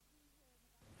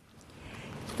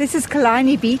This is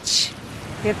Killiney Beach.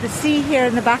 We have the sea here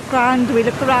in the background. We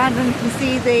look around and can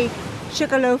see the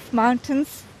Sugarloaf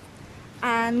Mountains.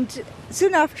 And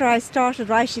soon after I started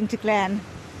writing to Glen,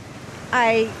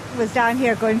 I was down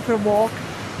here going for a walk.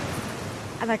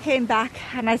 And I came back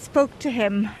and I spoke to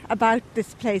him about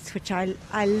this place, which I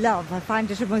love. I find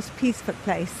it a most peaceful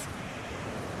place.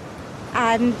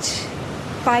 And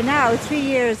by now, 3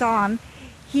 years on,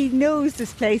 he knows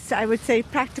this place, I would say,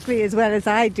 practically as well as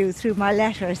I do through my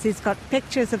letters. He's got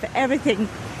pictures of everything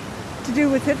to do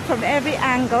with it from every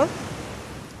angle.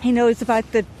 He knows about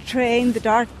the train, the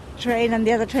dark train, and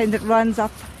the other train that runs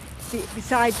up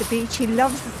beside the beach. He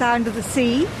loves the sound of the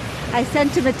sea. I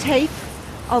sent him a tape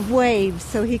of waves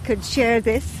so he could share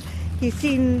this. He's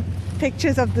seen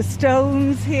pictures of the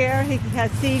stones here. He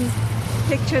has seen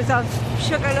pictures of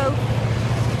Sugarloaf.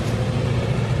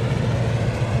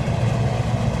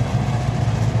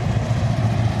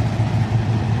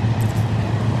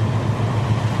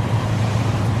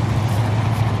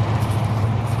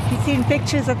 Seen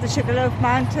pictures of the Sugarloaf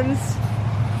Mountains.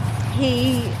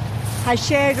 He has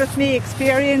shared with me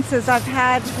experiences I've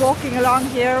had walking along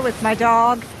here with my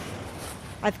dog.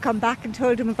 I've come back and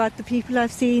told him about the people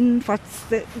I've seen, what's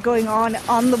going on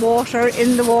the water,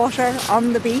 in the water,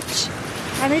 on the beach.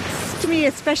 And it's, to me,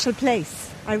 a special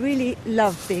place. I really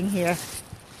love being here.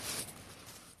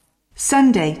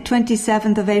 Sunday,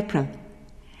 27th of April.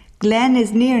 Glen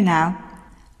is near now.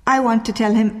 I want to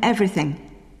tell him everything.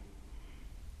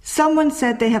 Someone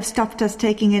said they have stopped us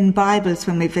taking in Bibles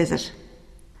when we visit.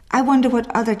 I wonder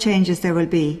what other changes there will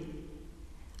be.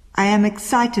 I am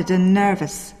excited and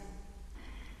nervous.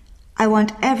 I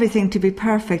want everything to be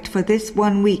perfect for this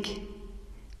 1 week.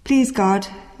 Please God,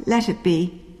 let it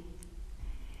be.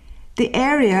 The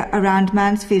area around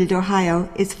Mansfield, Ohio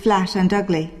is flat and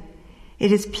ugly.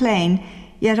 It is plain,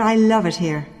 yet I love it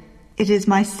here. It is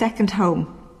my second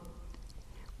home.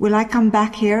 Will I come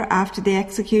back here after the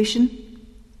execution?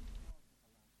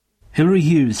 Hilary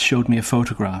Huges showed me a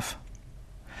photograph.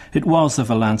 It was of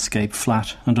a landscape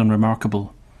flat and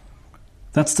unremarkable.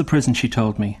 That's the prison, she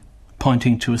told me,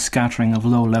 pointing to a scattering of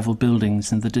low-level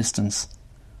buildings in the distance.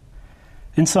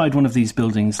 Inside one of these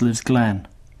buildings lives Glen,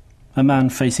 a man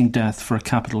facing death for a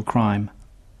capital crime.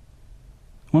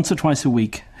 Once or twice a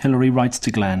week, Hilary writes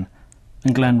to Glen,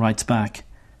 and Glen writes back.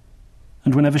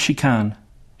 And whenever she can,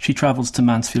 she travels to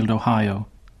Mansfield, Ohio,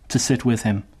 to sit with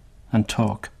him and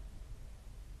talk.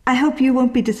 I hope you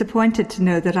won't be disappointed to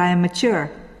know that I am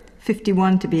mature,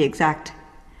 51 to be exact.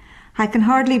 I can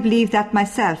hardly believe that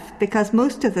myself, because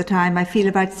most of the time I feel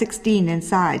about 16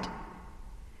 inside.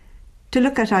 To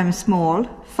look at, I'm small,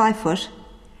 5 foot,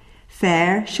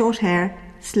 fair, short hair,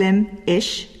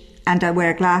 slim-ish, and I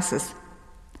wear glasses.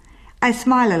 I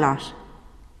smile a lot.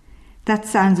 That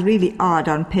sounds really odd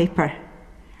on paper.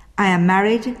 I am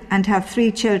married and have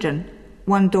 3 children,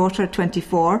 1 daughter,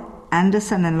 24, and a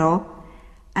son-in-law,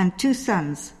 and 2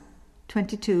 sons,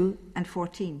 22 and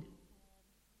 14.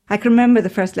 I can remember the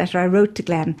first letter I wrote to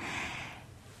Glen.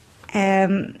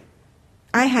 I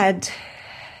had,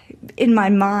 in my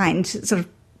mind, sort of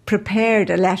prepared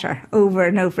a letter over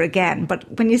and over again,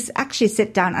 but when you actually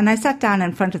sit down, and I sat down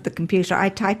in front of the computer, I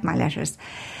typed my letters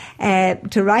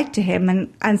to write to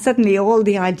him, and suddenly all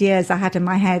the ideas I had in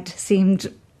my head seemed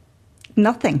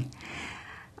nothing.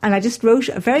 And I just wrote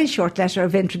a very short letter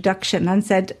of introduction and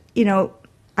said, you know,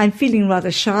 I'm feeling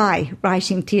rather shy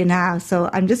writing to you now, so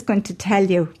I'm just going to tell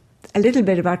you a little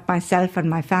bit about myself and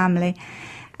my family,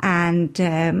 and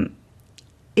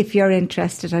if you're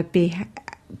interested, I'd be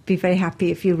very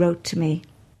happy if you wrote to me.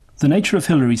 The nature of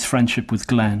Hilary's friendship with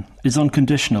Glen is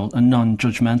unconditional and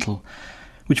non-judgmental,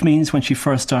 which means when she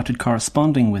first started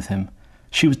corresponding with him,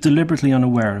 she was deliberately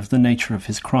unaware of the nature of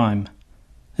his crime.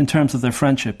 In terms of their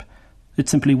friendship, it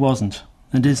simply wasn't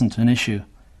and isn't an issue.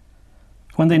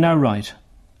 When they now write,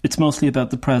 it's mostly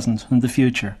about the present and the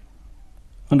future.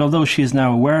 And although she is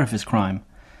now aware of his crime,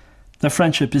 their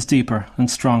friendship is deeper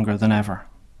and stronger than ever.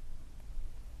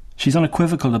 She's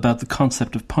unequivocal about the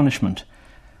concept of punishment,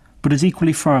 but is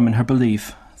equally firm in her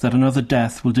belief that another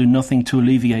death will do nothing to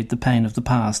alleviate the pain of the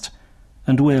past,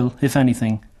 and will, if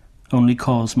anything, only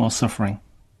cause more suffering.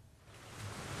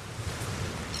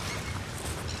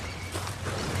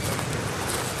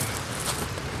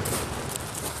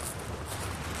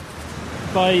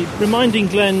 By reminding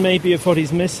Glen maybe of what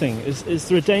he's missing, is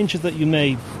there a danger that you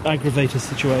may aggravate his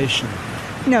situation?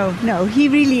 No, he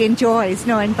really enjoys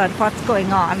knowing about what's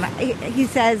going on. He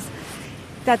says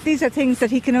that these are things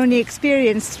that he can only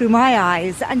experience through my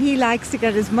eyes, and he likes to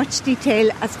get as much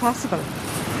detail as possible.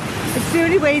 It's the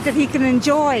only way that he can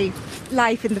enjoy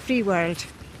life in the free world.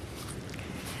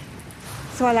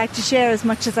 So I like to share as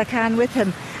much as I can with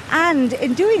him. And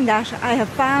in doing that, I have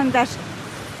found that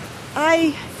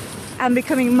I have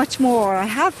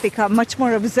become much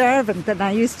more observant than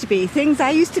I used to be. Things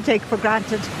I used to take for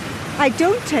granted, I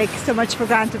don't take so much for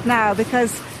granted now,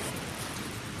 because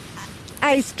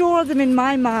I store them in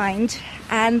my mind,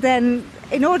 and then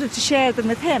in order to share them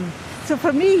with him. So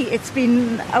for me, it's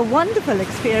been a wonderful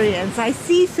experience. I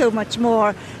see so much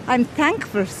more. I'm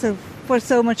thankful for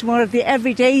so much more of the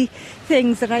everyday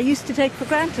things that I used to take for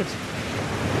granted.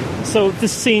 So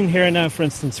this scene here now, for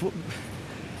instance,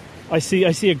 I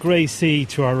see a grey sea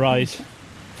to our right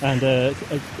and a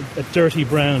dirty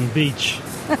brown beach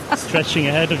stretching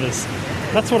ahead of us.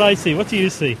 That's what I see. What do you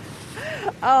see?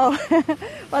 Oh,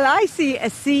 well, I see a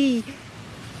sea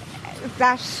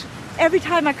that every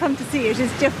time I come to see it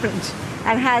is different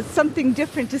and has something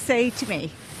different to say to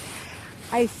me.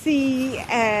 I see,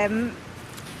 I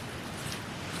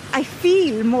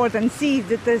feel more than see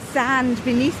that the sand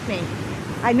beneath me.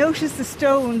 I notice the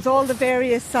stones, all the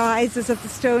various sizes of the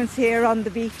stones here on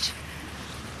the beach.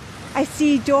 I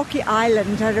see Dorky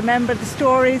Island. I remember the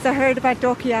stories I heard about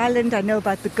Dorky Island. I know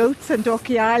about the goats on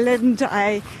Dorky Island.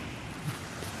 I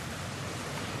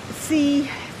see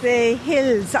the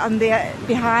hills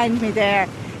behind me there,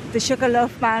 the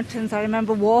Sugarloaf Mountains. I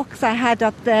remember walks I had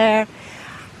up there.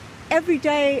 Every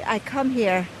day I come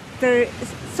here, there is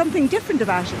something different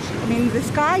about it. I mean, the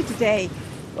sky today,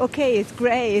 okay, it's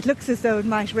grey, it looks as though it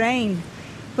might rain,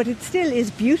 but it still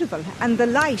is beautiful, and the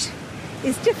light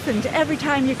is different every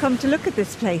time you come to look at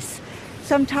this place.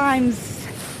 Sometimes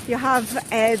you have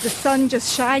the sun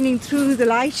just shining through the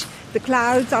light, the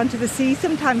clouds onto the sea.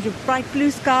 Sometimes you have bright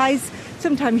blue skies,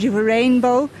 sometimes you have a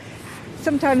rainbow,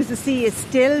 sometimes the sea is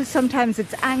still, sometimes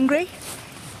it's angry.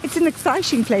 It's an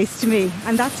exciting place to me,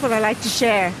 and that's what I like to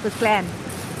share with Glen.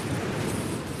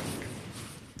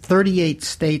 38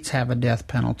 states have a death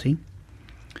penalty.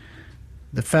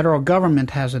 The federal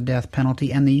government has a death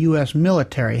penalty, and the U.S.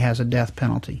 military has a death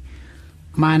penalty.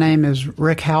 My name is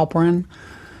Rick Halperin.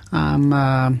 I'm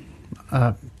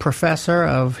a professor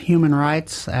of human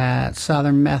rights at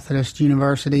Southern Methodist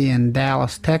University in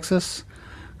Dallas, Texas,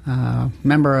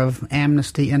 member of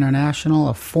Amnesty International,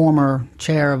 a former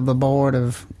chair of the board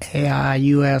of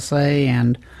AIUSA,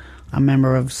 and a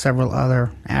member of several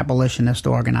other abolitionist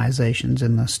organizations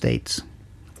in the states.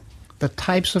 The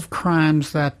types of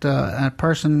crimes that a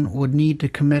person would need to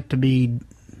commit to be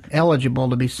eligible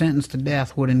to be sentenced to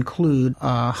death would include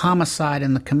homicide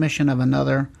in the commission of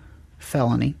another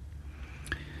felony.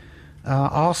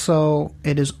 Also,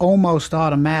 it is almost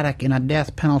automatic in a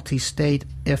death penalty state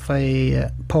if a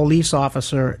police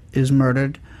officer is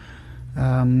murdered.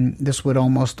 This would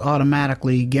almost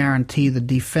automatically guarantee the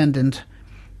defendant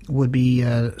would be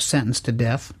sentenced to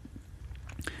death.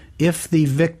 If the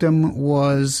victim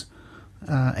was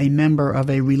a member of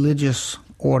a religious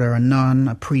order, a nun,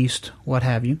 a priest, what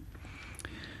have you.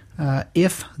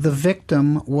 If the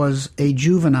victim was a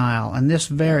juvenile, and this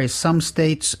varies. Some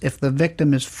states, if the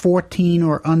victim is 14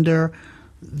 or under,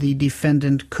 the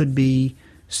defendant could be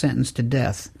sentenced to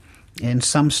death. In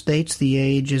some states, the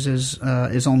age is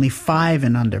only 5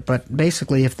 and under. But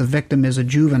basically, if the victim is a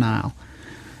juvenile,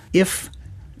 if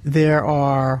there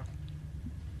are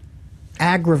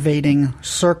aggravating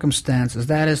circumstances,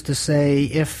 that is to say,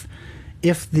 if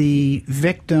the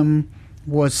victim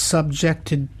was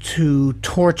subjected to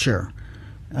torture,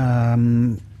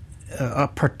 a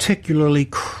particularly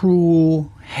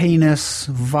cruel, heinous,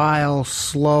 vile,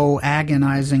 slow,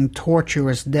 agonizing,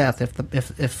 torturous death,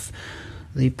 if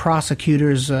the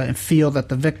prosecutors feel that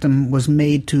the victim was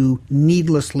made to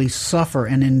needlessly suffer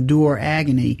and endure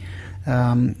agony,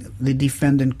 the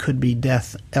defendant could be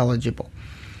death eligible.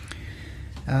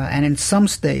 And in some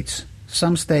states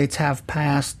have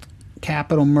passed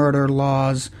capital murder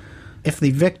laws if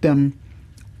the victim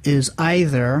is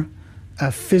either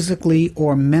physically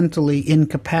or mentally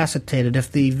incapacitated.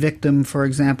 If the victim, for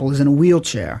example, is in a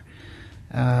wheelchair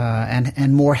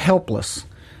and more helpless,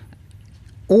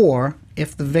 or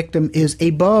if the victim is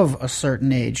above a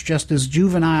certain age, just as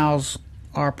juveniles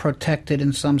are protected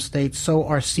in some states, so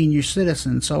are senior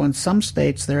citizens. So in some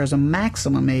states there is a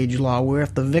maximum age law where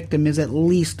if the victim is at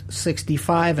least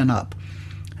 65 and up.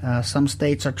 Some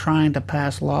states are trying to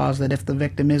pass laws that if the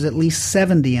victim is at least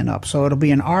 70 and up, so it'll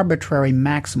be an arbitrary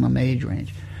maximum age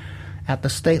range. At the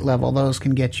state level, those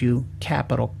can get you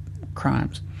capital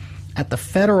crimes. At the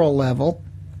federal level,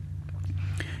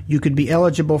 you could be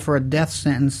eligible for a death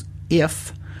sentence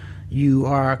if you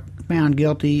are found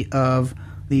guilty of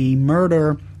the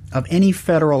murder of any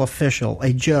federal official,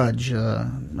 a judge, a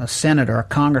senator, a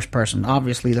congressperson,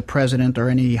 obviously the president or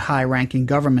any high-ranking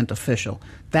government official.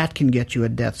 That can get you a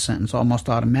death sentence almost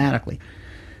automatically.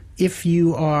 if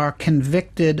you are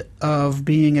convicted of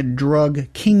being a drug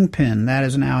kingpin. That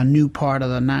is now a new part of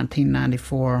the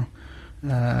 1994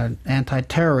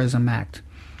 Anti-Terrorism Act.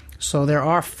 So there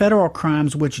are federal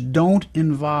crimes which don't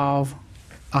involve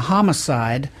a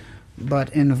homicide,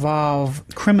 but involve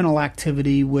criminal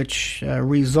activity which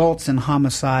results in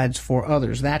homicides for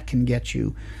others. That can get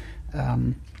you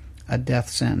a death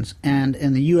sentence. And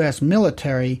in the U.S.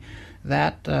 military,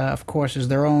 that, of course, is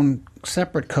their own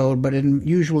separate code, but it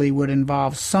usually would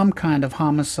involve some kind of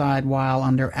homicide while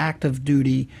under active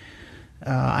duty,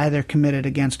 either committed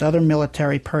against other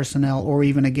military personnel or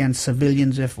even against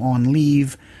civilians if on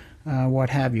leave,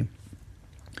 what have you.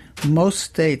 Most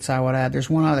states, I would add, there's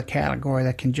one other category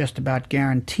that can just about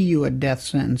guarantee you a death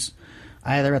sentence,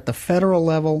 either at the federal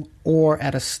level or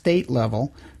at a state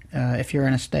level, if you're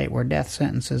in a state where death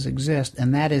sentences exist,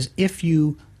 and that is if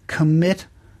you commit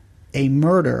a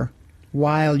murder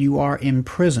while you are in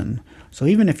prison. So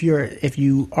even if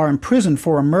you are in prison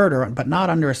for a murder but not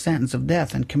under a sentence of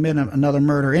death and commit another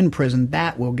murder in prison,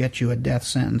 that will get you a death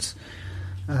sentence.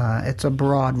 It's a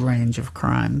broad range of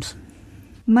crimes.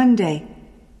 Monday,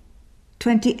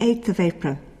 28th of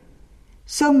April.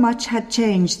 So much had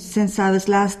changed since I was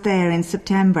last there in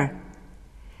September.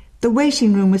 The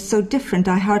waiting room was so different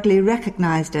I hardly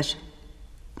recognised it.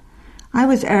 I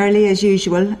was early as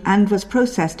usual and was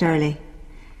processed early.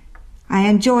 I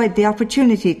enjoyed the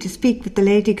opportunity to speak with the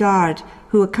lady guard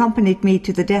who accompanied me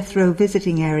to the death row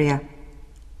visiting area.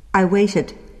 I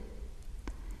waited.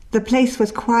 The place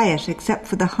was quiet except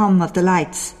for the hum of the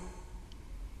lights.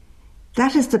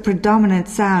 That is the predominant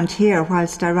sound here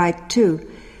whilst I write too.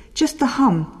 Just the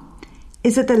hum.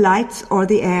 Is it the lights or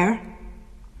the air?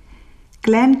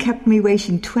 Glen kept me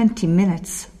waiting 20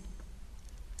 minutes.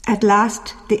 At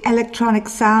last, the electronic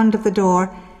sound of the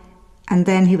door, and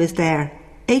then he was there.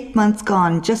 8 months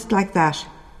gone, just like that.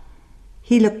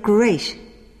 He looked great.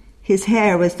 His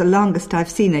hair was the longest I've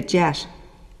seen it yet.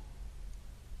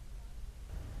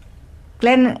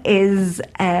 Glen is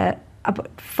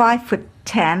about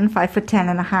 5'10", 5'10"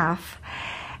 and a half.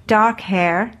 Dark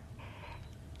hair,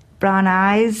 brown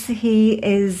eyes. He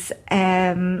is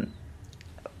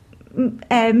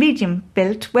medium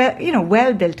built,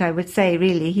 well built, I would say.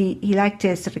 Really, he liked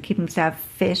to sort of keep himself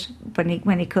fit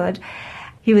when he could.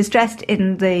 He was dressed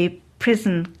in the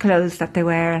prison clothes that they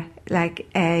wear,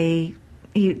 they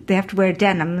have to wear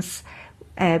denims,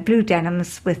 blue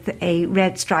denims with a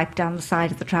red stripe down the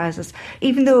side of the trousers.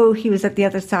 Even though he was at the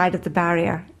other side of the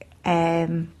barrier,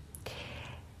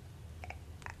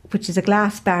 which is a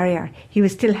glass barrier, he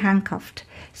was still handcuffed.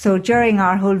 So during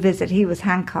our whole visit, he was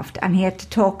handcuffed and he had to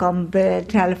talk on the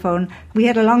telephone. We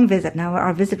had a long visit now.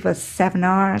 Our visit was 7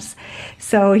 hours.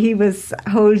 So he was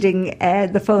holding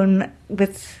the phone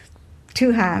with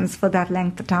 2 hands for that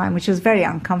length of time, which was very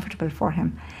uncomfortable for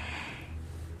him.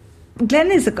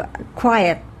 Glen is a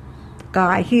quiet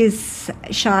guy. He is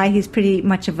shy. He's pretty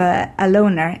much of a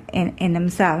loner in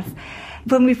himself.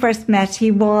 When we first met,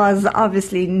 he was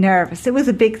obviously nervous. It was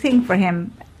a big thing for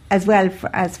him as well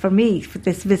as for me, for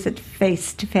this visit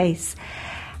face to face.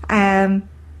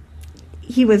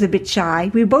 He was a bit shy.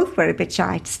 We both were a bit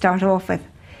shy to start off with.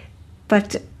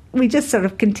 But we just sort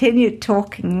of continued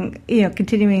talking,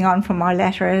 continuing on from our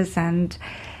letters, and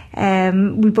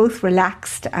we both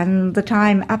relaxed, and the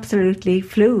time absolutely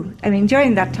flew. I mean,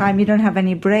 during that time, you don't have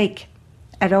any break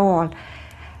at all,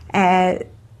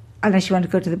 unless you want to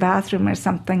go to the bathroom or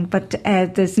something, but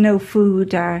there's no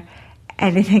food or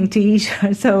anything to eat.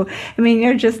 So, I mean,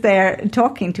 you're just there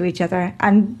talking to each other.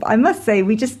 And I must say,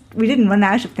 we didn't run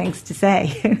out of things to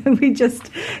say. We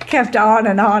just kept on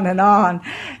and on and on.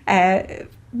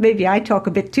 Maybe I talk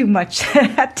a bit too much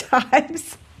at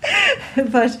times.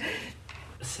 But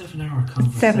a 7-hour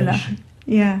conversation.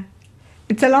 Yeah.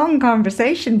 It's a long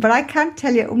conversation, but I can't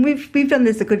tell you, we've done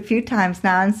this a good few times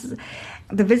now, and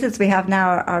the visits we have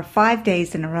now are 5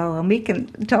 days in a row, and we can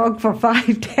talk for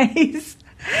 5 days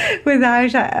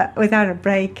without a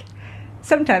break.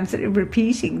 Sometimes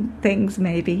repeating things,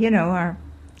 maybe, or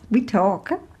we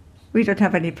talk. We don't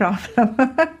have any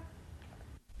problem.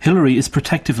 Hilary is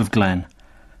protective of Glen.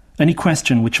 Any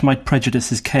question which might prejudice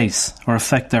his case or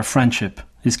affect their friendship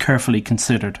is carefully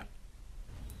considered.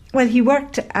 Well, he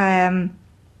worked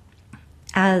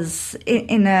as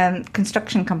in a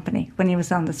construction company when he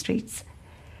was on the streets.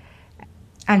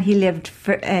 And he lived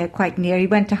quite near. He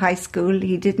went to high school.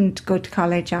 He didn't go to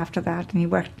college after that, and he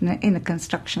worked in a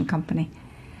construction company.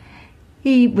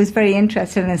 He was very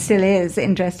interested, and still is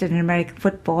interested, in American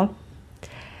football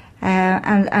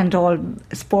and all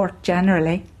sport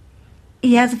generally.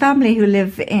 He has a family who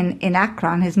live in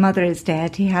Akron. His mother is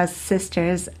dead. He has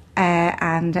sisters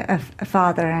and a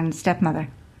father and stepmother.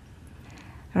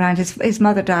 around. His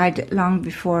mother died long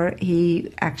before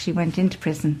he actually went into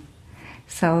prison.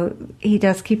 So he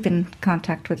does keep in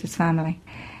contact with his family.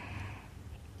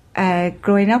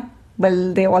 Growing up,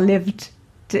 well, they all lived,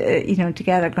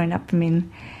 together growing up. I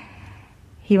mean,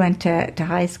 he went to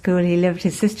high school.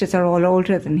 His sisters are all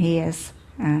older than he is,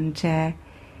 and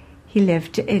he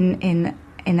lived in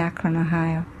Akron,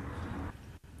 Ohio.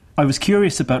 I was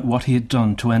curious about what he had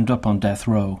done to end up on death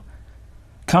row.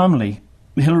 Calmly,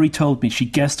 Hilary told me she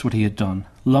guessed what he had done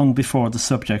long before the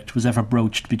subject was ever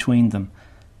broached between them.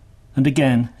 And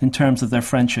again, in terms of their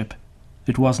friendship,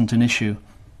 it wasn't an issue.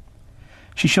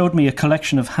 She showed me a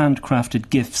collection of handcrafted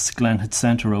gifts Glen had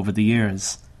sent her over the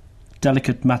years,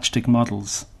 delicate matchstick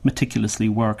models, meticulously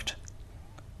worked,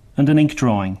 and an ink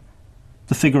drawing,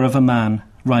 the figure of a man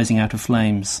rising out of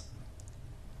flames.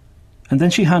 And then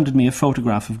she handed me a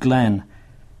photograph of Glen,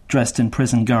 dressed in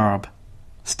prison garb,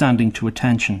 standing to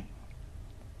attention.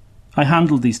 I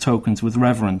handled these tokens with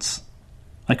reverence.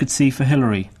 I could see for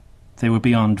Hilary they were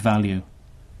beyond value.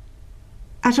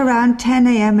 At around 10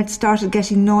 a.m. it started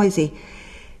getting noisy.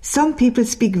 Some people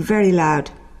speak very loud.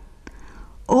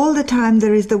 All the time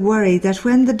there is the worry that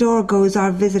when the door goes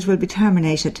our visit will be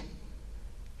terminated.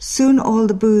 Soon all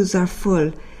the booths are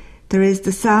full. There is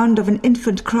the sound of an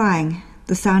infant crying,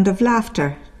 the sound of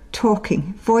laughter,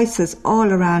 talking, voices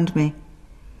all around me.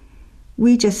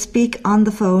 We just speak on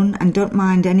the phone and don't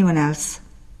mind anyone else.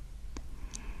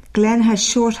 Glen has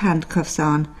short handcuffs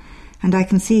on, and I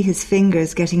can see his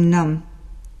fingers getting numb.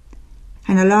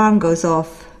 An alarm goes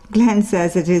off. Glen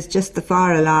says it is just the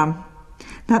fire alarm.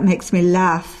 That makes me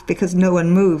laugh because no one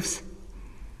moves.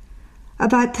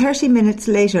 About 30 minutes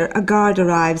later, a guard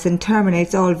arrives and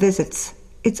terminates all visits.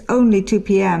 It's only 2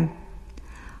 p.m.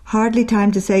 Hardly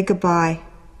time to say goodbye.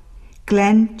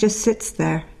 Glen just sits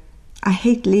there. I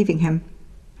hate leaving him.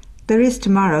 There is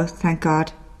tomorrow, thank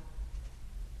God.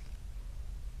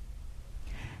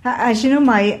 As you know,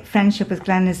 my friendship with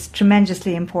Glen is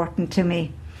tremendously important to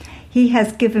me. He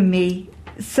has given me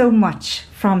so much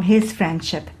from his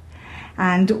friendship.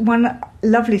 And one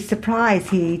lovely surprise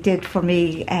he did for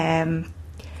me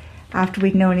after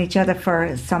we'd known each other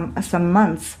for some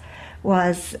months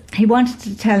was he wanted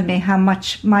to tell me how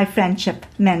much my friendship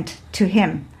meant to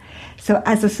him. So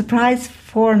as a surprise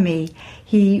for me,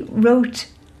 he wrote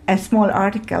a small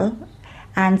article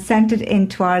and sent it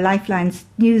into our Lifeline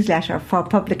newsletter for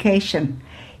publication.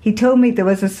 He told me there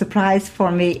was a surprise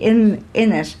for me in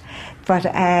it, but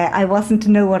I wasn't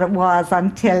to know what it was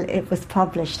until it was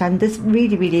published, and this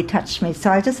really, really touched me.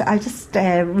 So I'll just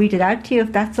read it out to you,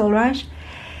 if that's all right.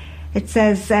 It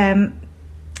says,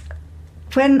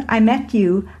 when I met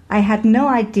you, I had no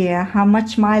idea how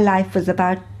much my life was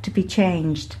about to be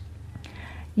changed.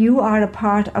 You are a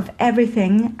part of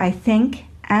everything I think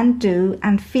and do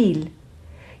and feel.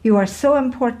 You are so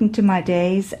important to my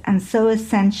days and so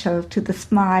essential to the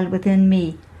smile within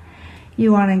me.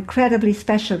 You are incredibly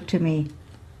special to me.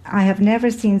 I have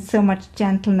never seen so much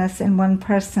gentleness in one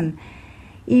person.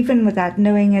 Even without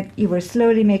knowing it, you are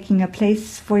slowly making a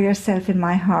place for yourself in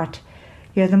my heart.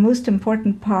 You're the most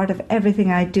important part of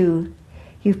everything I do.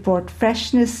 You've brought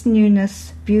freshness,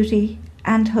 newness, beauty,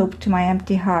 and hope to my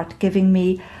empty heart, giving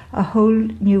me a whole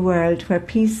new world where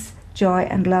peace, joy,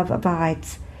 and love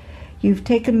abides. You've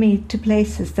taken me to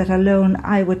places that alone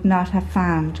I would not have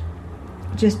found.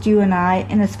 Just you and I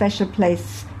in a special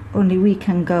place only we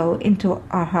can go, into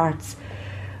our hearts.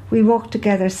 We walk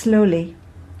together slowly.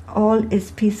 All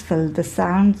is peaceful, the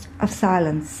sound of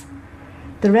silence.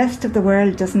 The rest of the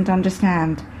world doesn't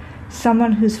understand.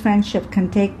 Someone whose friendship can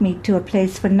take me to a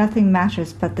place where nothing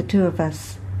matters but the two of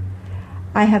us.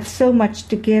 I have so much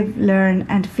to give, learn,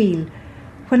 and feel.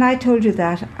 When I told you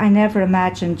that, I never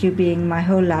imagined you being my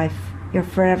whole life. Your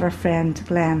forever friend,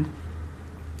 Glen.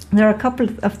 There are a couple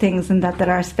of things in that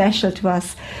are special to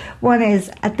us. One is,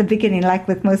 at the beginning, like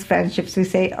with most friendships, we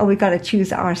say, we got to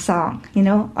choose our song,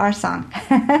 our song.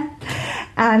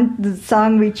 And the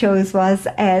song we chose was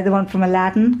the one from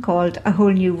Aladdin called A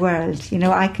Whole New World.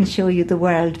 I can show you the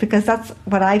world, because that's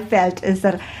what I felt, is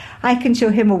that I can show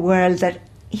him a world that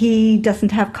he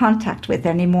doesn't have contact with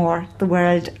anymore, the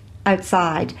world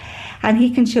outside. And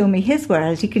he can show me his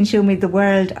world. He can show me the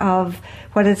world of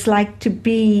what it's like to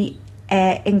be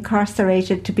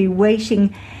incarcerated, to be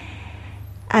waiting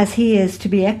as he is to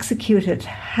be executed,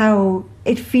 how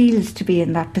it feels to be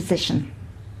in that position.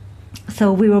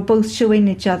 So we were both showing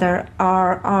each other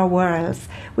our worlds.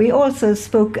 We also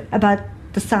spoke about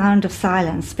the sound of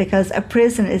silence, because a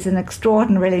prison is an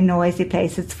extraordinarily noisy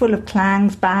place. It's full of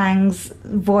clangs, bangs,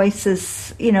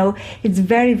 voices. It's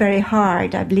very, very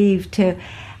hard, I believe, to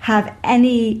have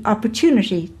any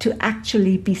opportunity to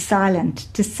actually be silent,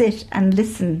 to sit and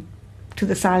listen to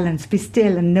the silence, be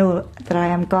still and know that I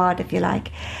am God, if you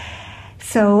like.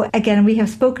 So again, we have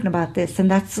spoken about this, and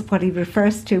that's what he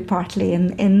refers to partly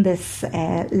in this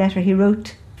letter he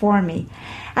wrote for me.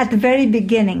 At the very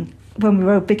beginning, when we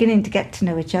were beginning to get to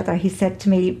know each other, he said to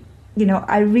me,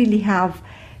 I really have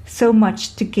so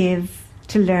much to give,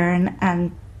 to learn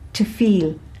and to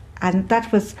feel. And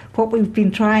that was what we've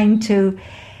been trying to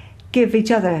give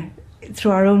each other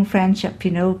through our own friendship,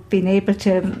 being able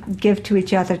to give to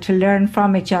each other, to learn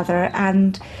from each other,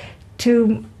 and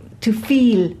to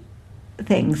feel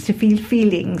things, to feel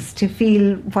feelings, to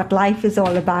feel what life is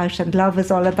all about and love is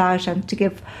all about, and to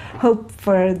give hope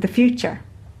for the future.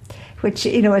 Which,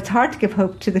 it's hard to give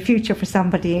hope to the future for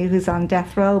somebody who's on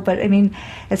death row, but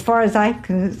as far as I'm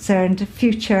concerned,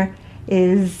 future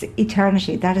is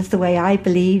eternity. That is the way I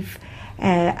believe.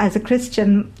 As a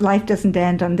Christian, life doesn't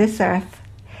end on this earth.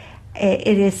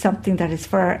 It is something that is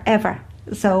forever.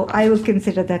 So I would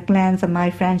consider that Glen's and my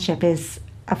friendship is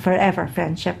a forever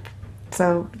friendship.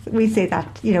 So we say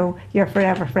that, you're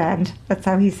forever friend. That's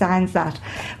how he signs that.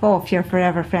 Oh, if you're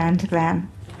forever friend, Glen.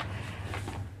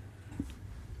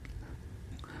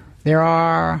 There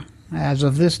are, as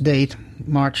of this date,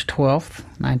 March 12th,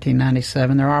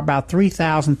 1997, there are about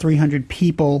 3,300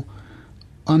 people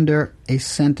under a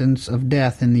sentence of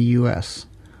death in the U.S.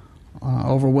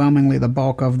 Overwhelmingly, the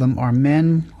bulk of them are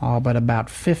men, all but about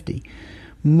 50.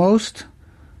 Most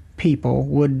people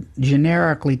would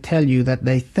generically tell you that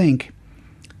they think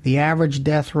the average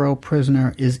death row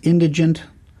prisoner is indigent,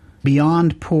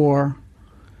 beyond poor,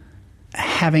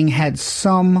 having had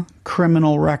some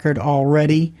criminal record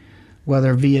already,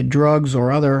 whether via drugs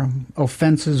or other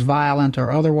offenses, violent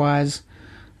or otherwise.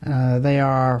 They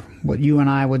are what you and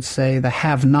I would say the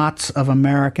have-nots of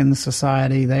American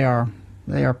society. They are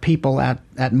people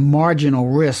at marginal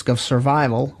risk of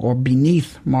survival or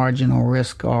beneath marginal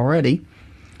risk already.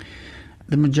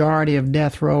 The majority of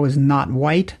death row is not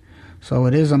white, so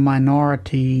it is a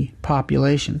minority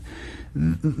population.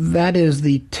 That is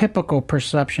the typical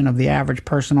perception of the average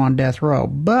person on death row.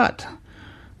 But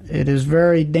it is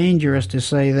very dangerous to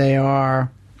say they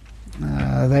are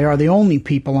the only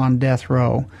people on death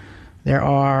row. There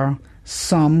are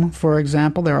some, for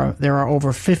example, there are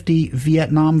over 50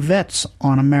 Vietnam vets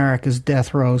on America's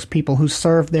death rows, people who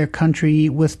served their country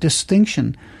with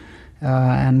distinction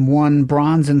and won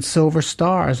bronze and silver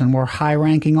stars and were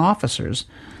high-ranking officers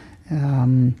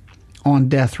on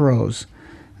death rows.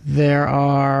 There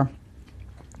are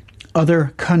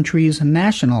other countries'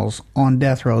 nationals on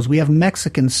death rows. We have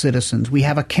Mexican citizens. We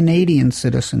have a Canadian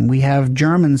citizen. We have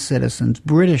German citizens,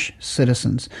 British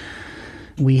citizens.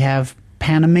 We have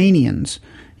Panamanians.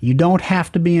 You don't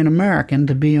have to be an American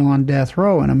to be on death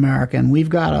row in America, and we've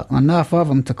got enough of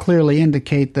them to clearly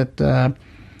indicate that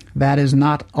that is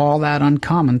not all that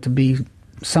uncommon to be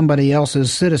somebody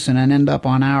else's citizen and end up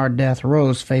on our death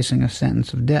rows facing a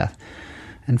sentence of death.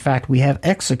 In fact, we have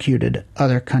executed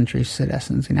other countries'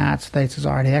 citizens. The United States has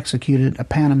already executed a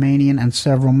Panamanian and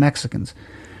several Mexicans.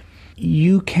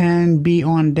 You can be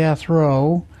on death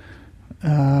row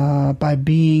by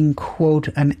being, quote,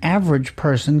 an average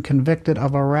person convicted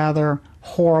of a rather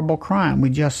horrible crime. We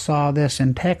just saw this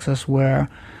in Texas where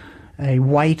a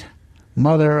white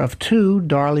mother of two,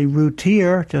 Darlie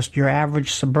Routier, just your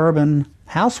average suburban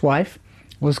housewife,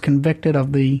 was convicted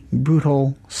of the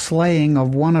brutal slaying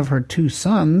of one of her two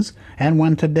sons and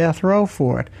went to death row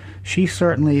for it. She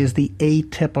certainly is the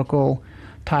atypical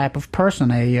type of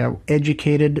person, a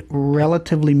educated,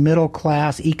 relatively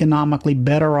middle-class, economically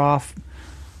better-off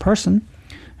person,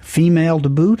 female to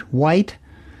boot, white,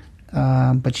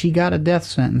 but she got a death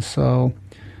sentence. So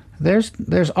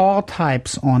there's all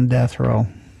types on death row.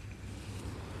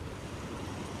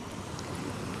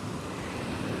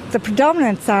 The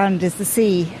predominant sound is the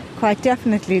sea, quite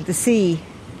definitely the sea.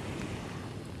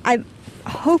 I'm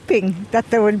hoping that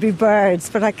there will be birds,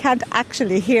 but I can't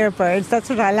actually hear birds. That's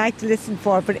what I like to listen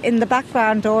for. But in the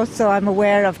background also I'm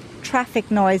aware of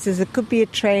traffic noises. It could be a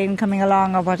train coming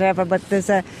along or whatever, but there's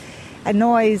a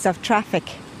noise of traffic.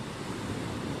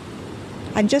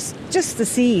 And just the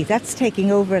sea, that's taking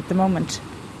over at the moment.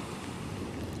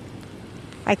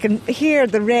 I can hear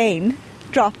the rain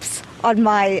drops on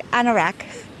my anorak.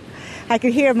 I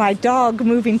can hear my dog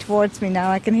moving towards me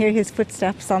now. I can hear his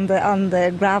footsteps on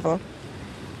the gravel.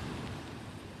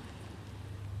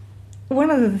 One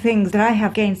of the things that I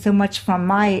have gained so much from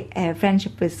my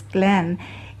friendship with Glen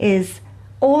is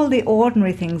all the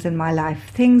ordinary things in my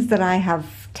life, things that I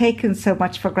have taken so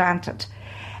much for granted.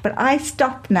 But I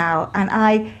stop now and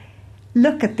I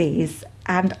look at these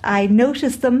and I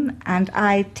notice them and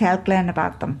I tell Glen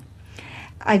about them.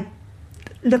 I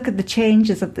look at the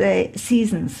changes of the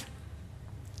seasons.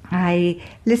 I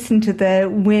listen to the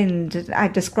wind, I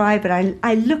describe it.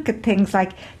 I look at things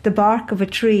like the bark of a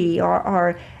tree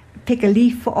or pick a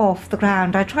leaf off the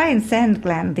ground. I try and send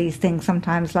Glen these things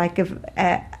sometimes, like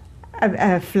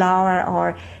a flower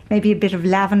or maybe a bit of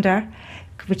lavender,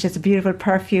 which is a beautiful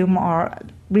perfume, or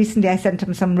recently I sent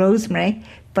him some rosemary,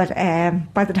 but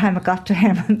by the time it got to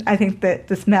him, I think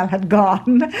the smell had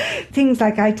gone. Things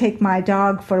like I take my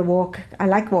dog for a walk. I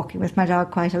like walking with my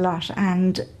dog quite a lot,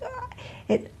 and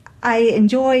I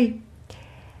enjoy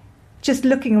just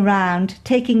looking around,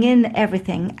 taking in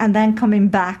everything, and then coming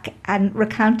back and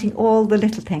recounting all the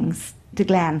little things to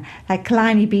Glen. Like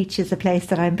Killiney Beach is a place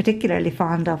that I'm particularly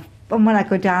fond of. And when I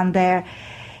go down there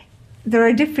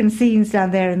are different scenes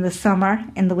down there in the summer,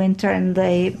 in the winter, in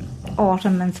the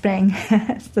autumn and spring.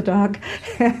 It's the dog.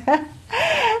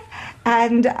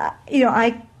 And,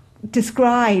 I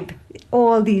describe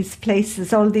all these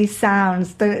places, all these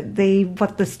sounds,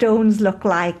 what the stones look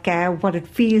like, what it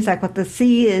feels like, what the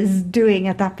sea is doing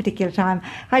at that particular time.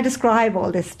 I describe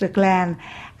all this to Glen,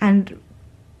 and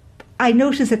I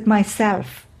notice it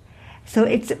myself. So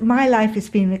my life has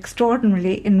been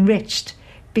extraordinarily enriched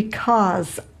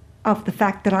because of the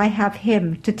fact that I have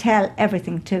him to tell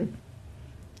everything to.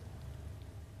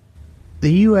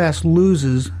 The U.S.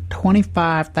 loses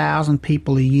 25,000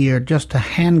 people a year just to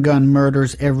handgun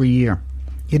murders every year.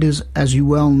 It is, as you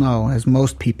well know, as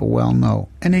most people well know,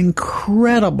 an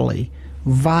incredibly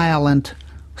violent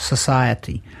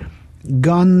society.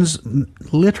 Guns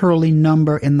literally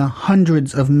number in the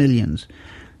hundreds of millions.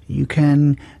 You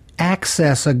can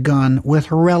access a gun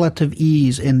with relative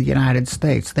ease in the United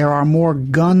States. There are more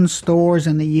gun stores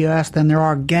in the U.S. than there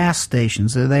are gas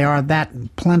stations. They are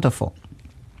that plentiful.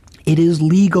 It is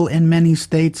legal in many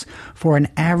states for an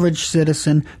average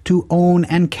citizen to own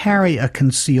and carry a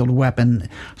concealed weapon.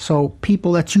 So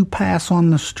people that you pass on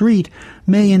the street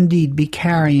may indeed be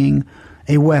carrying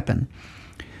a weapon.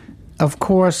 Of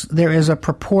course, there is a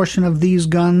proportion of these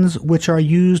guns which are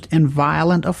used in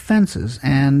violent offenses,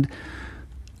 and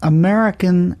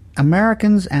Americans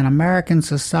and American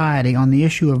society on the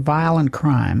issue of violent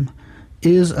crime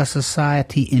is a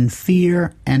society in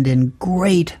fear and in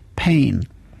great pain.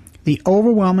 The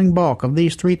overwhelming bulk of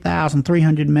these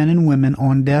 3,300 men and women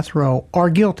on death row are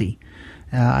guilty.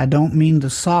 I don't mean to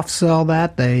soft sell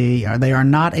that. They are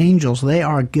not angels. They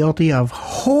are guilty of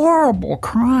horrible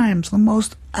crimes, the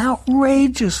most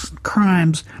outrageous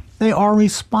crimes. They are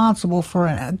responsible for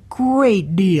a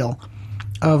great deal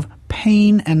of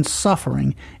pain and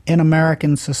suffering in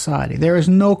American society. There is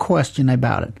no question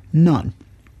about it. None.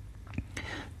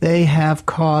 They have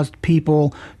caused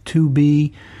people to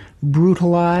be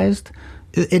brutalized.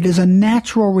 It is a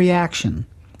natural reaction,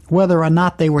 whether or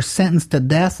not they were sentenced to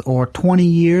death or 20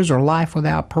 years or life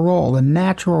without parole. The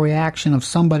natural reaction of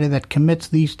somebody that commits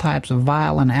these types of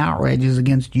violent outrages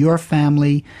against your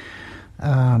family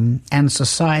and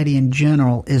society in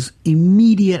general is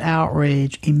immediate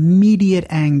outrage, immediate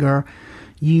anger.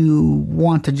 You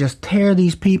want to just tear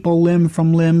these people limb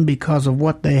from limb because of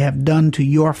what they have done to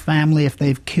your family, if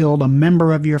they've killed a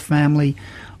member of your family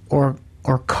or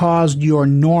caused your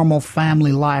normal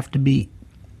family life to be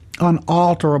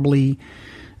unalterably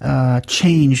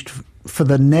changed for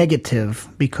the negative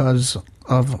because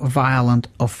of violent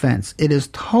offense. It is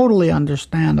totally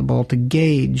understandable to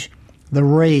gauge the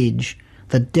rage,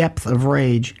 the depth of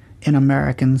rage in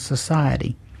American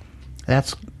society.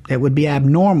 It would be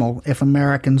abnormal if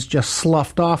Americans just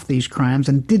sloughed off these crimes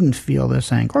and didn't feel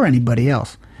this anger, or anybody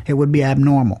else. It would be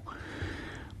abnormal.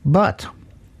 But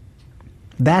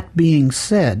that being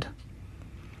said,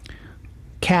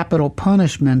 capital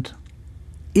punishment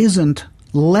isn't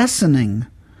lessening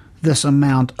this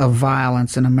amount of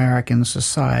violence in American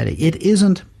society. It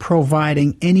isn't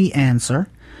providing any answer.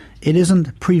 It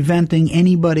isn't preventing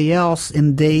anybody else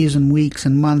in days and weeks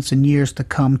and months and years to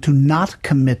come to not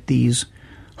commit these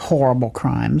horrible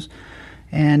crimes.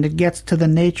 And it gets to the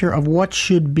nature of what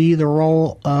should be the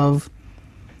role of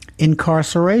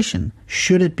incarceration.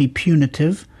 Should it be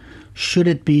punitive? Should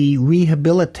it be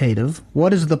rehabilitative?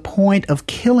 What is the point of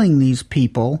killing these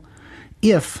people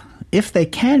if they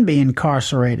can be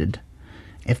incarcerated?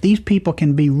 If these people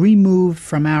can be removed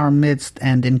from our midst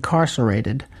and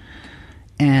incarcerated,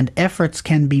 and efforts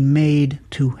can be made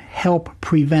to help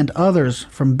prevent others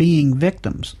from being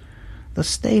victims. The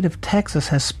state of Texas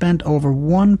has spent over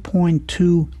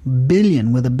 $1.2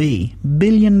 billion, with a B,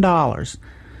 $billion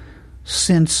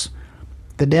since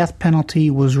the death penalty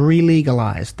was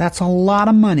re-legalized. That's a lot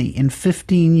of money in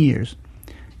 15 years.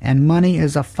 And money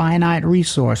is a finite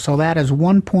resource. So that is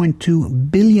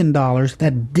 $1.2 billion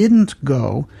that didn't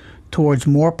go towards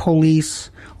more police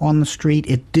on the street.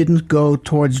 It didn't go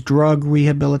towards drug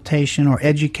rehabilitation or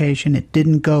education. It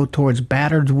didn't go towards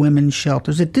battered women's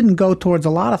shelters. It didn't go towards a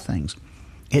lot of things.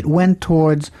 It went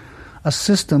towards a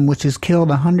system which has killed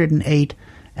 108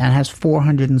 and has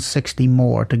 460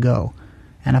 more to go.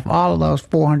 And if all of those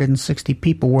 460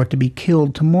 people were to be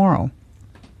killed tomorrow,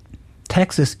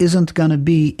 Texas isn't going to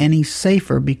be any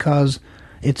safer because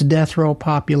its death row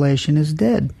population is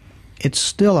dead. It's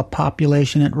still a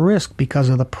population at risk because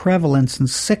of the prevalence and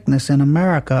sickness in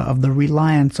America of the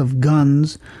reliance of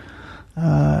guns.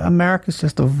 America's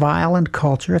just a violent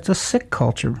culture. It's a sick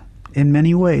culture in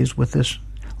many ways with this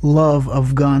love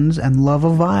of guns and love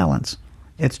of violence.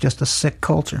 It's just a sick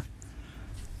culture.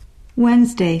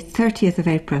 Wednesday, 30th of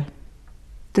April.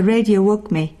 The radio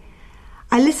woke me.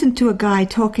 I listened to a guy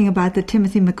talking about the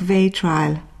Timothy McVeigh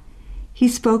trial. He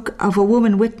spoke of a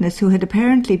woman witness who had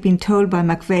apparently been told by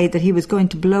McVeigh that he was going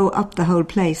to blow up the whole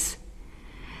place.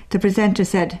 The presenter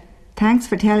said, "Thanks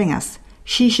for telling us.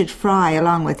 She should fry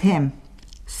along with him."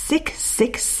 Sick,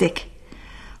 sick, sick.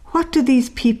 What do these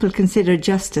people consider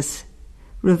justice?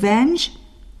 Revenge?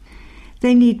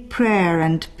 They need prayer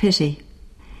and pity.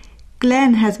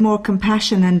 Glen has more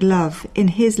compassion and love in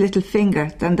his little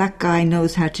finger than that guy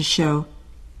knows how to show.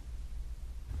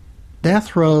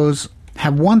 Death rows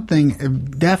have one thing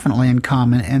definitely in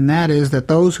common, and that is that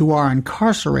those who are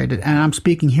incarcerated, and I'm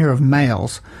speaking here of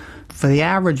males, for the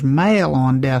average male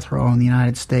on death row in the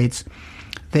United States,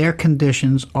 their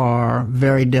conditions are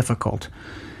very difficult.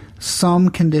 Some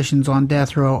conditions on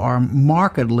death row are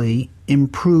markedly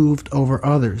improved over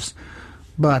others.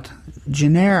 But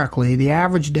generically, the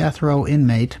average death row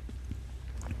inmate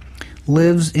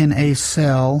lives in a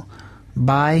cell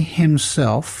by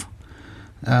himself.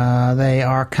 They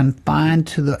are confined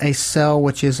to a cell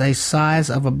which is a size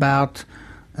of about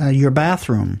your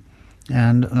bathroom.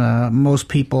 And most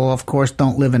people, of course,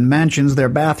 don't live in mansions. Their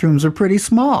bathrooms are pretty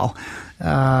small.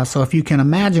 So if you can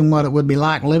imagine what it would be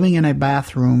like living in a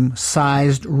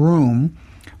bathroom-sized room,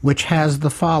 which has the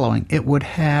following. It would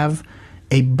have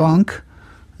a bunk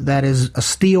that is a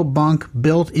steel bunk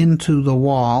built into the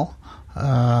wall.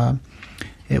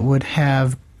 It would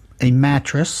have a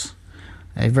mattress,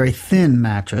 a very thin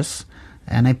mattress,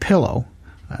 and a pillow.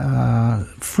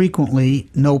 Frequently,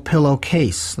 no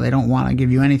pillowcase. They don't want to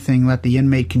give you anything that the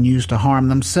inmate can use to harm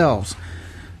themselves.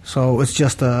 So it's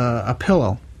just a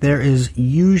pillow. There is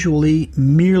usually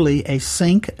merely a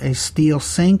sink, a steel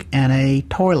sink, and a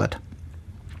toilet.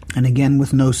 And again,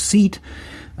 with no seat,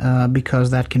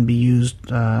 because that can be used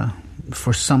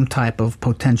for some type of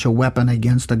potential weapon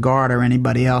against a guard or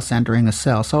anybody else entering a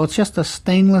cell. So it's just a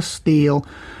stainless steel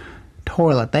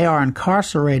toilet. They are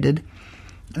incarcerated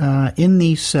in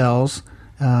these cells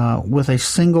with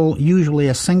usually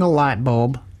a single light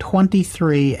bulb,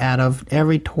 23 out of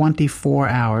every 24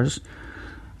 hours,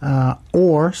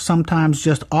 or sometimes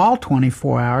just all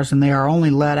 24 hours, and they are only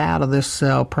let out of this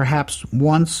cell perhaps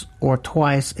once or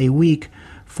twice a week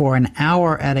for an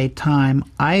hour at a time,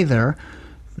 either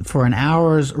for an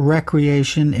hour's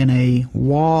recreation in a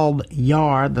walled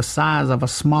yard the size of a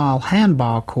small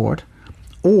handball court,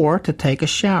 or to take a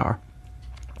shower.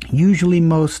 Usually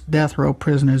most death row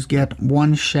prisoners get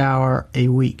one shower a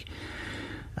week.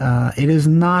 It is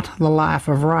not the life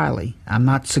of Riley. I'm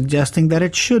not suggesting that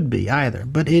it should be either,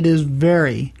 but it is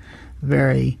very,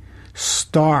 very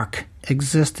stark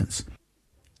existence.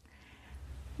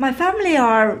 My family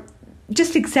are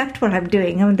just accept what I'm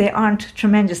doing. I mean, they aren't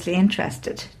tremendously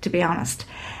interested, to be honest.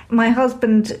 My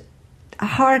husband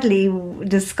hardly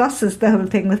discusses the whole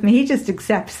thing with me. He just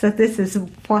accepts that this is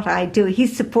what I do.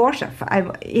 He's supportive.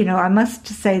 I must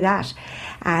say that.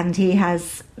 And he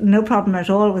has no problem at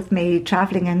all with me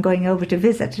travelling and going over to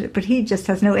visit, but he just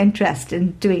has no interest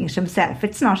in doing it himself.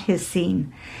 It's not his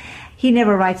scene. He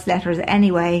never writes letters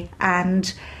anyway,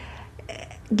 and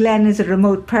Glen is a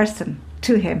remote person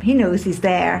to him. He knows he's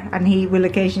there, and he will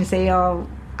occasionally say, "Oh,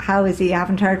 how is he? I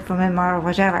haven't heard from him," or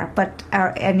whatever,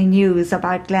 or any news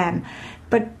about Glen.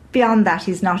 But beyond that,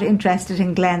 he's not interested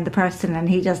in Glen the person, and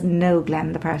he doesn't know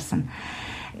Glen the person.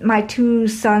 My two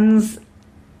sons,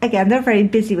 again, they're very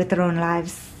busy with their own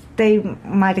lives. They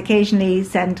might occasionally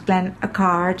send Glen a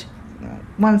card.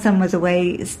 One son was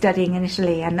away studying in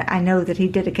Italy, and I know that he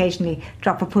did occasionally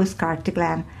drop a postcard to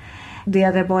Glen. The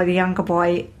other boy, the younger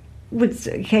boy, would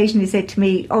occasionally say to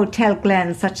me, "Oh, tell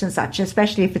Glen such and such,"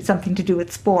 especially if it's something to do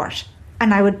with sport.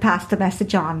 And I would pass the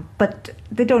message on, but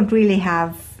they don't really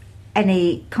have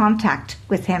any contact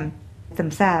with him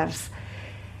themselves.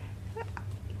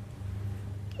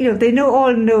 they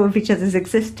all know of each other's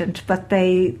existence, but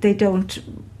they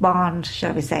don't bond,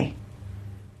 shall we say.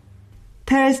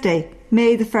 Thursday,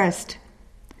 May the 1st.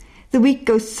 The week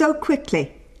goes so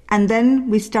quickly, and then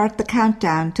we start the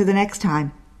countdown to the next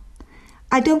time.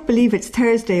 I don't believe it's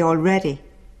Thursday already.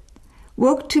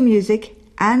 Woke to music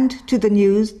and to the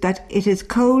news that it is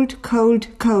cold, cold,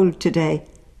 cold today.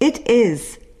 It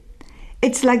is.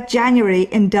 It's like January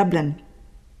in Dublin.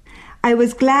 I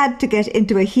was glad to get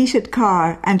into a heated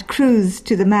car and cruise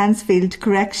to the Mansfield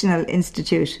Correctional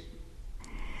Institute.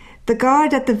 The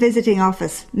guard at the visiting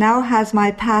office now has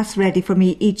my pass ready for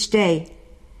me each day.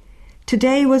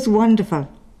 Today was wonderful.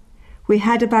 We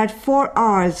had about 4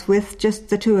 hours with just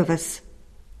the two of us.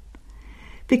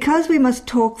 Because we must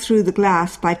talk through the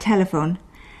glass by telephone,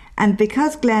 and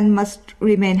because Glen must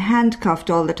remain handcuffed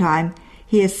all the time,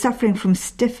 he is suffering from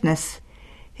stiffness.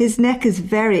 His neck is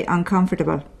very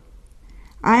uncomfortable.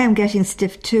 I am getting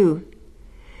stiff too.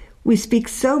 We speak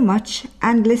so much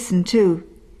and listen too.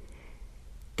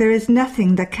 There is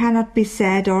nothing that cannot be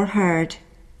said or heard.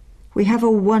 We have a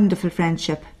wonderful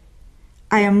friendship.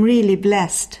 I am really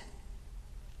blessed.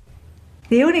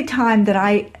 The only time that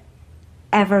I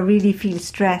ever really feel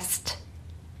stressed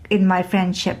in my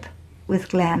friendship with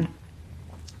Glen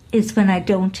is when I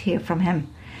don't hear from him,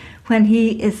 when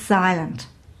he is silent.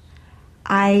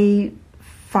 I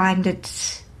find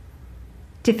it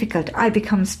difficult. I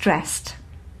become stressed.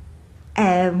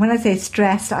 When I say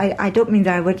stressed, I don't mean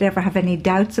that I would ever have any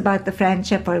doubts about the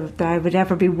friendship or that I would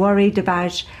ever be worried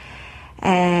about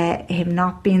him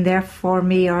not being there for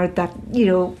me, or that,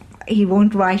 he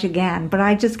won't write again. But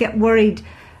I just get worried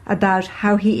about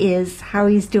how he is, how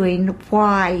he's doing,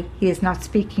 why he is not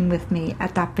speaking with me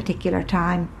at that particular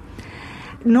time.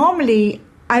 Normally,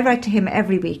 I write to him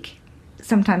every week,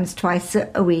 sometimes twice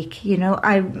a week.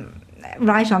 I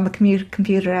write on the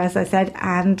computer, as I said,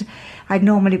 and I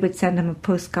normally would send him a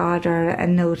postcard or a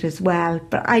note as well,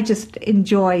 but I just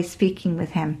enjoy speaking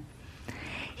with him.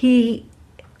 He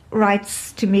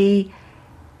writes to me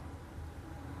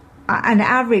an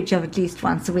average of at least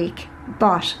once a week,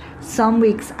 but some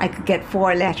weeks I could get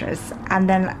 4 letters, and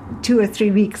then 2 or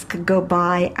 3 weeks could go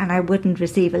by and I wouldn't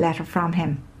receive a letter from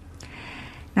him.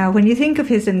 Now, when you think of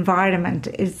his environment,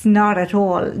 it's not at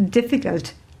all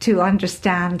difficult to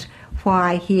understand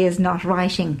why he is not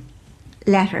writing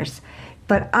letters.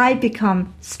 But I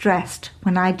become stressed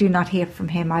when I do not hear from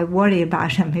him. I worry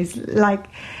about him. He's like,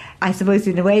 I suppose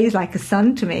in a way, he's like a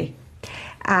son to me.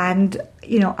 And,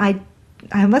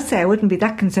 I must say I wouldn't be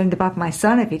that concerned about my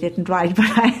son if he didn't write, but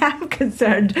I am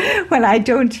concerned when I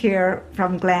don't hear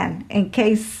from Glen, in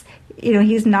case,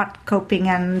 he's not coping,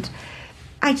 and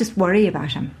I just worry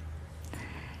about him.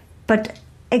 But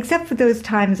except for those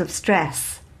times of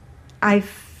stress, I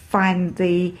find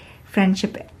the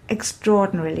friendship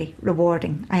extraordinarily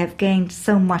rewarding. I have gained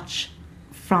so much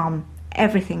from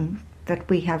everything that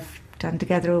we have done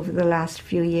together over the last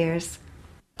few years.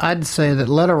 I'd say that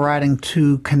letter writing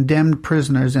to condemned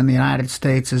prisoners in the United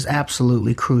States is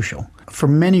absolutely crucial for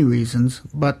many reasons,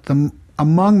 but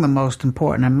among the most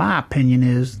important, in my opinion,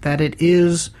 is that it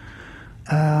is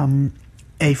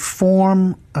a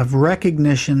form of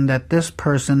recognition that this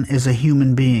person is a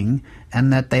human being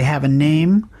and that they have a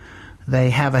name, they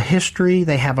have a history,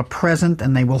 they have a present,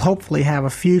 and they will hopefully have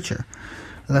a future.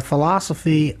 The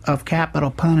philosophy of capital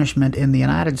punishment in the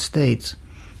United States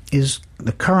is,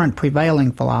 the current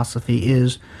prevailing philosophy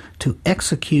is to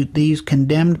execute these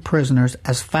condemned prisoners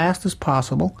as fast as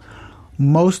possible.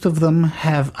 Most of them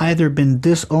have either been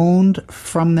disowned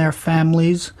from their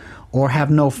families or have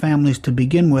no families to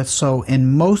begin with. So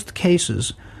in most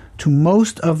cases, to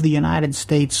most of the United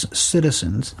States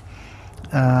citizens,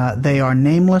 they are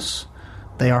nameless,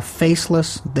 they are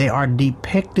faceless, they are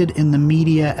depicted in the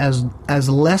media as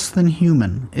less than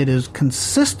human. It is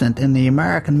consistent in the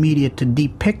American media to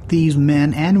depict these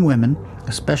men and women,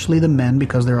 especially the men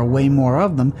because there are way more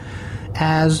of them,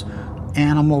 as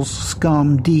animals,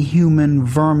 scum, dehuman,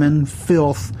 vermin,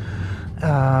 filth,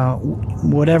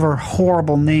 whatever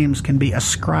horrible names can be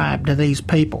ascribed to these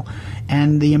people.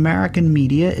 And the American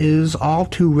media is all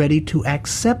too ready to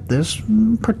accept this,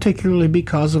 particularly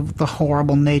because of the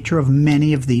horrible nature of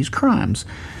many of these crimes.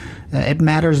 It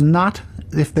matters not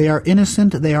if they are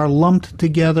innocent, they are lumped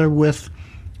together with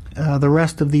the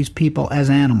rest of these people as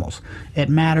animals. It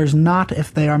matters not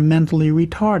if they are mentally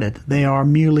retarded, they are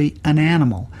merely an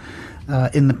animal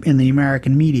in the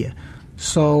American media.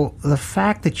 So the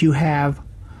fact that you have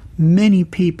many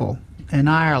people in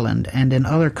Ireland and in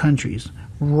other countries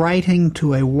writing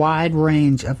to a wide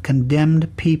range of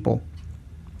condemned people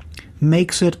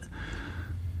makes it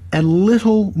a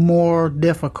little more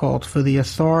difficult for the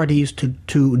authorities to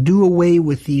do away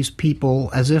with these people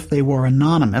as if they were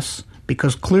anonymous,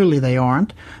 because clearly they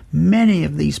aren't. Many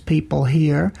of these people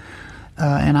here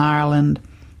in Ireland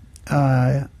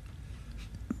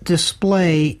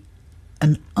display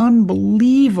an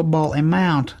unbelievable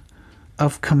amount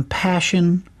of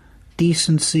compassion,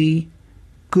 decency,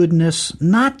 goodness,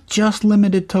 not just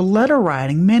limited to letter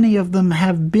writing. Many of them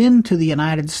have been to the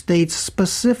United States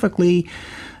specifically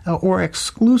or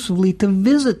exclusively to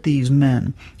visit these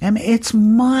men. I mean, it's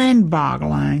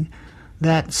mind-boggling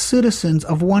that citizens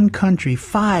of one country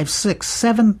 5, 6,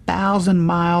 7,000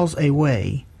 miles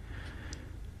away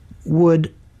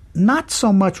would not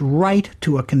so much write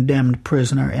to a condemned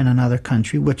prisoner in another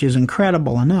country, which is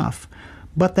incredible enough,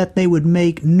 but that they would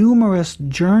make numerous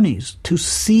journeys to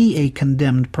see a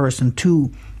condemned person, to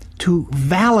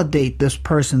validate this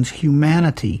person's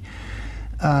humanity,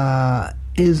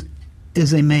 is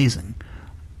amazing.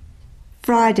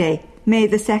 Friday, May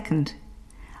the 2nd.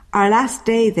 Our last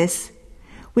day this.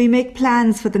 We make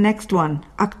plans for the next one,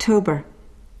 October.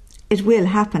 It will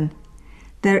happen.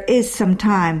 There is some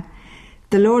time.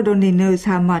 The Lord only knows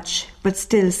how much, but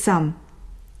still some.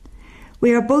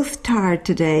 We are both tired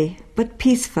today, but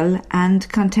peaceful and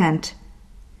content.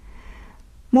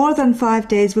 More than 5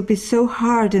 days would be so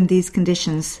hard in these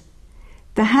conditions.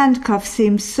 The handcuffs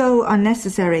seem so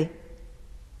unnecessary.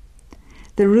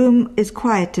 The room is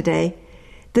quiet today.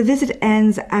 The visit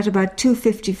ends at about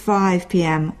 2:55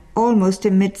 p.m., almost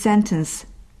in mid-sentence.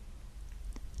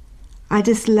 I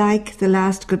dislike the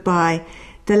last goodbye,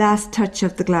 the last touch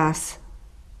of the glass.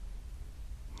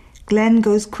 Glen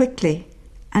goes quickly,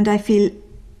 and I feel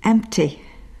empty,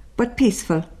 but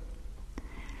peaceful.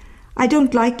 I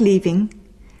don't like leaving,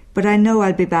 but I know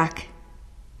I'll be back.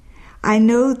 I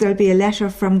know there'll be a letter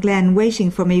from Glen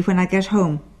waiting for me when I get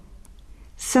home.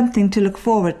 Something to look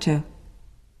forward to.